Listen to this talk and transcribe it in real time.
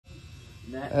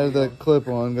added that clip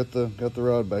on, got the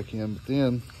rod back in, but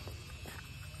then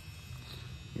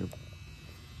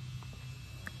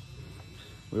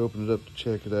we opened it up to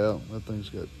check it out. That thing's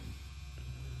got,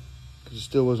 because it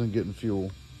still wasn't getting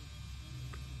fuel,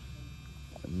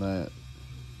 and that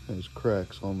has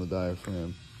cracks on the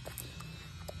diaphragm.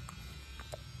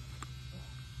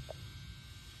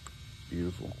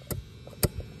 Beautiful.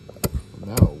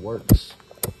 Now it works.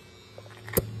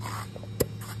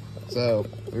 So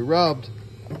we robbed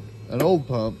an old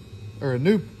pump, or a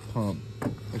new pump,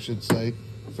 I should say,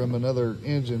 from another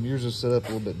engine. Yours is set up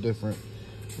a little bit different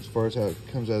as far as how it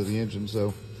comes out of the engine.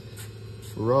 So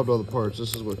we robbed all the parts.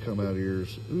 This is what come out of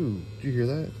yours. Ooh, did you hear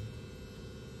that?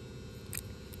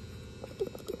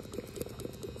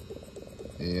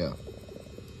 Yeah.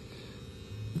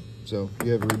 So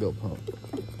you have a rebuilt pump,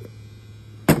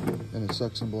 and it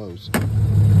sucks and blows.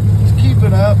 It's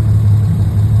keeping up,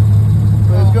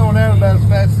 but it's going out about as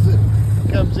fast as it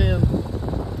comes in.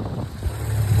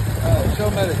 Show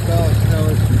them that exhaust. No,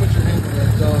 it's put your hand on the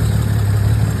exhaust.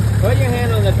 Put your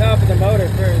hand on the top of the motor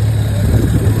first.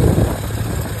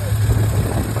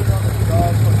 Put it on the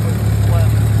exhaust. Put it flat.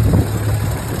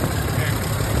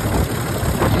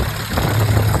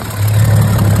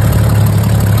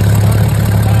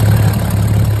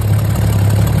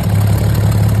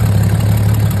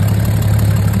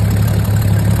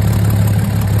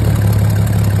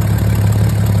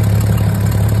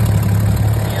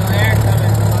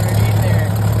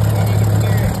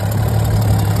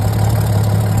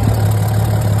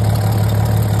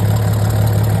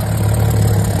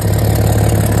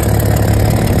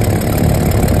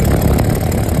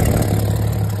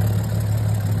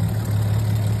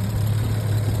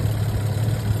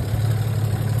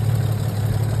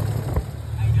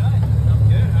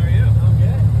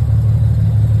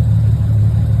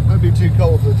 Too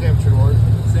cold for the temperature to work.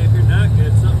 Say if you're not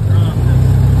good, something's wrong.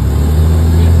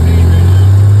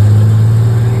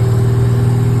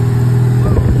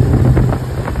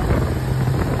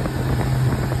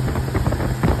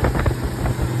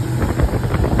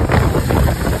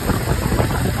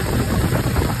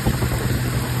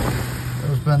 I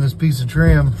just found this piece of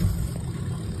trim.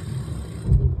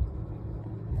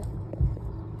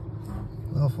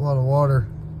 An awful lot of water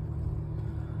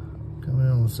coming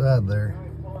in on the side there.